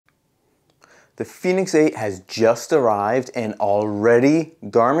The Fenix 8 has just arrived, and already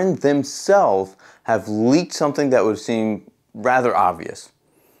Garmin themselves have leaked something that would seem rather obvious.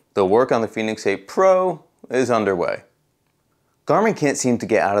 The work on the Fenix 8 Pro is underway. Garmin can't seem to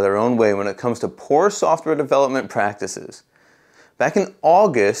get out of their own way when it comes to poor software development practices. Back in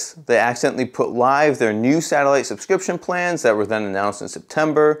August, they accidentally put live their new satellite subscription plans that were then announced in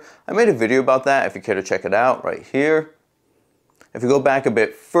September. I made a video about that if you care to check it out right here. If you go back a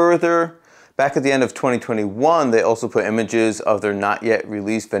bit further, back at the end of 2021, they also put images of their not yet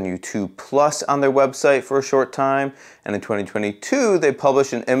released Venue 2 Plus on their website for a short time. And in 2022, they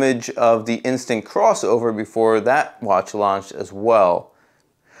published an image of the Instant crossover before that watch launched as well.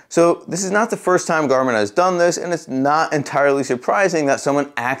 So this is not the first time Garmin has done this, and it's not entirely surprising that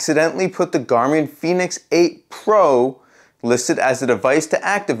someone accidentally put the Garmin Fenix 8 Pro listed as a device to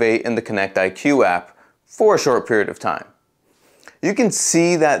activate in the Connect IQ app for a short period of time. You can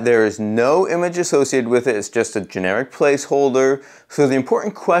see that there is no image associated with it, it's just a generic placeholder. So the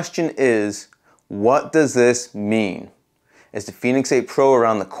important question is, what does this mean? Is the Fenix 8 Pro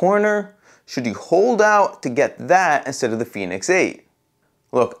around the corner? Should you hold out to get that instead of the Fenix 8?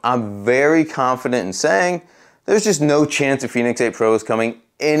 Look, I'm very confident in saying there's just no chance the Fenix 8 Pro is coming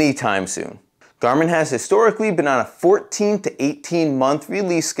anytime soon. Garmin has historically been on a 14 to 18 month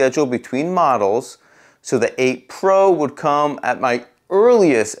release schedule between models, so the 8 Pro would come at my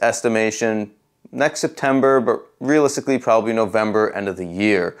earliest estimation next September, but realistically probably November, end of the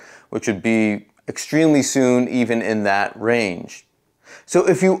year, which would be extremely soon even in that range. So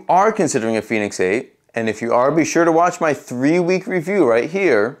if you are considering a Fenix 8, and if you are, be sure to watch my 3-week review right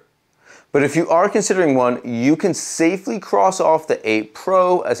here. But if you are considering one, you can safely cross off the 8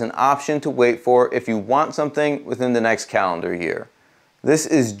 Pro as an option to wait for if you want something within the next calendar year. This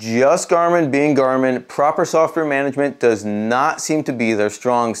is just Garmin being Garmin. Proper software management does not seem to be their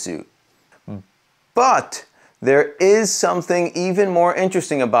strong suit. But there is something even more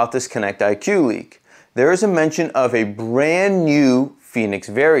interesting about this Connect IQ leak. There is a mention of a brand new Fenix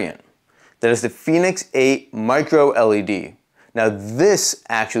variant. That is the Fenix 8 MicroLED. Now this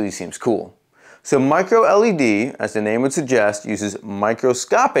actually seems cool. So MicroLED, as the name would suggest, uses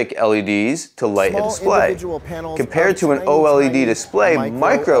microscopic LEDs to light a display. Compared to an OLED display,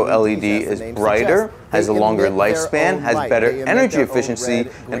 MicroLED is brighter, has a longer lifespan, has better energy efficiency,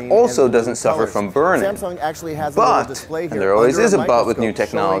 and also doesn't suffer from burn-in. But, and there always is a but with new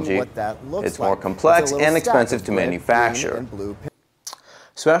technology, it's more complex and expensive to manufacture.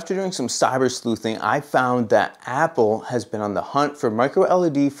 So after doing some cyber sleuthing, I found that Apple has been on the hunt for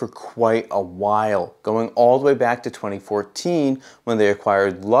MicroLED for quite a while, going all the way back to 2014 when they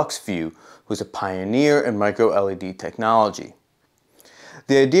acquired LuxView, who's a pioneer in MicroLED technology.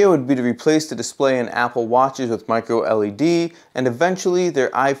 The idea would be to replace the display in Apple Watches with MicroLED and eventually their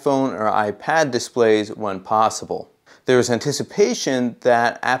iPhone or iPad displays when possible. There is anticipation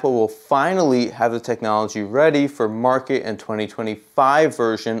that Apple will finally have the technology ready for market in 2025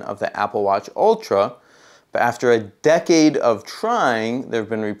 version of the Apple Watch Ultra, but after a decade of trying, there have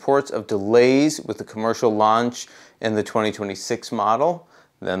been reports of delays with the commercial launch in the 2026 model,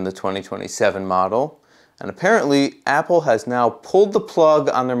 then the 2027 model, and apparently Apple has now pulled the plug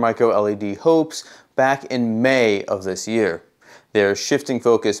on their MicroLED hopes back in May of this year. They're shifting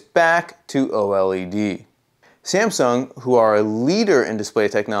focus back to OLED. Samsung, who are a leader in display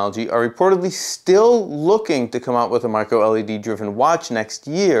technology, are reportedly still looking to come out with a MicroLED driven watch next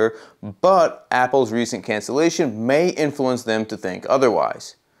year, but Apple's recent cancellation may influence them to think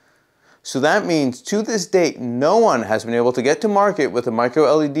otherwise. So that means to this date, no one has been able to get to market with a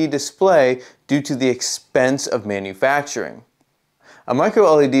MicroLED display due to the expense of manufacturing. A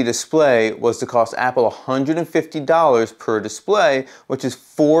MicroLED display was to cost Apple $150 per display, which is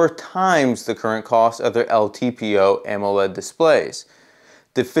 4 times the current cost of their LTPO AMOLED displays.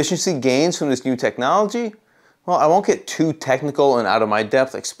 The efficiency gains from this new technology? Well, I won't get too technical and out of my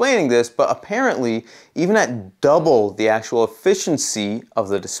depth explaining this, but apparently, even at double the actual efficiency of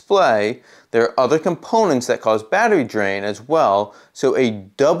the display, there are other components that cause battery drain as well, so a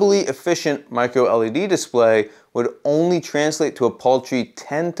doubly efficient MicroLED display would only translate to a paltry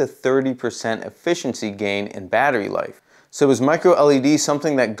 10 to 30% efficiency gain in battery life. So is MicroLED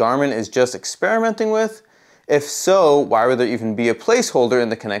something that Garmin is just experimenting with? If so, why would there even be a placeholder in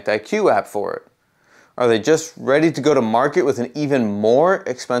the Connect IQ app for it? Are they just ready to go to market with an even more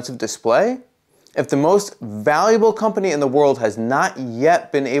expensive display? If the most valuable company in the world has not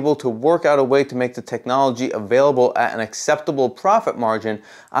yet been able to work out a way to make the technology available at an acceptable profit margin,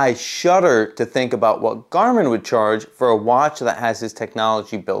 I shudder to think about what Garmin would charge for a watch that has this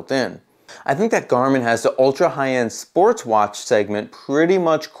technology built in. I think that Garmin has the ultra high-end sports watch segment pretty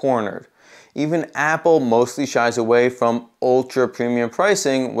much cornered. Even Apple mostly shies away from ultra premium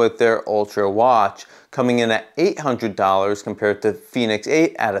pricing with their Ultra watch, coming in at $800 compared to Fenix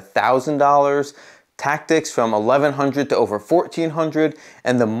 8 at $1,000, Tactics from $1,100 to over $1,400,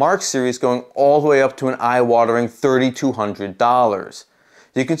 and the Mark series going all the way up to an eye-watering $3,200.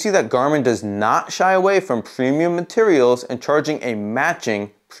 You can see that Garmin does not shy away from premium materials and charging a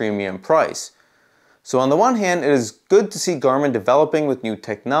matching premium price. So on the one hand, it is good to see Garmin developing with new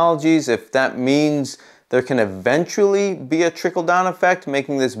technologies if that means there can eventually be a trickle-down effect,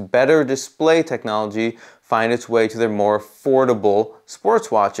 making this better display technology find its way to their more affordable sports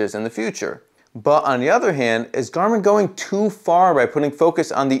watches in the future. But on the other hand, is Garmin going too far by putting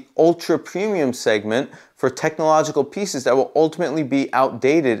focus on the ultra premium segment for technological pieces that will ultimately be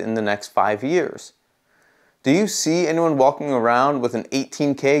outdated in the next 5 years? Do you see anyone walking around with an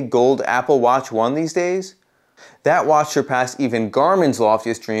 18K gold Apple Watch 1 these days? That watch surpassed even Garmin's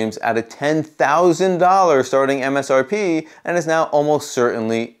loftiest dreams at a $10,000 starting MSRP and is now almost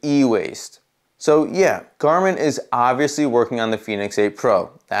certainly e-waste. So yeah, Garmin is obviously working on the Fenix 8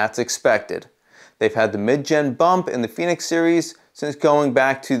 Pro. That's expected. They've had the mid-gen bump in the Fenix series since going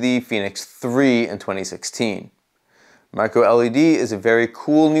back to the Fenix 3 in 2016. MicroLED is a very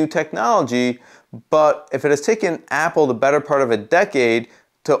cool new technology, but if it has taken Apple the better part of a decade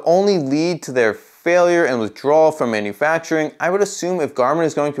to only lead to their failure and withdrawal from manufacturing, I would assume if Garmin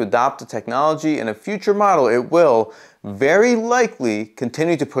is going to adopt the technology in a future model, it will very likely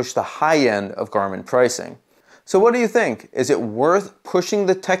continue to push the high end of Garmin pricing. So what do you think? Is it worth pushing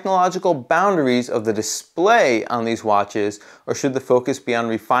the technological boundaries of the display on these watches, or should the focus be on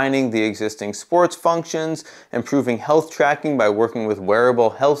refining the existing sports functions, improving health tracking by working with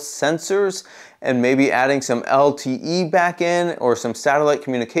wearable health sensors, and maybe adding some LTE back in or some satellite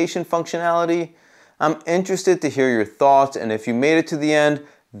communication functionality? I'm interested to hear your thoughts, and if you made it to the end,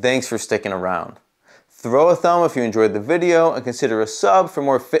 thanks for sticking around. Throw a thumb if you enjoyed the video and consider a sub for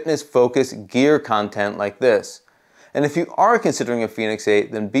more fitness-focused gear content like this. And if you are considering a Fenix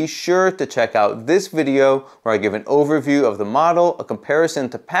 8, then be sure to check out this video where I give an overview of the model, a comparison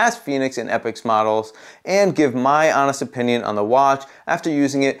to past Fenix and Epix models, and give my honest opinion on the watch after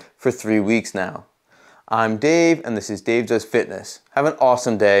using it for 3 weeks now. I'm Dave, and this is Dave Does Fitness. Have an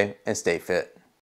awesome day and stay fit.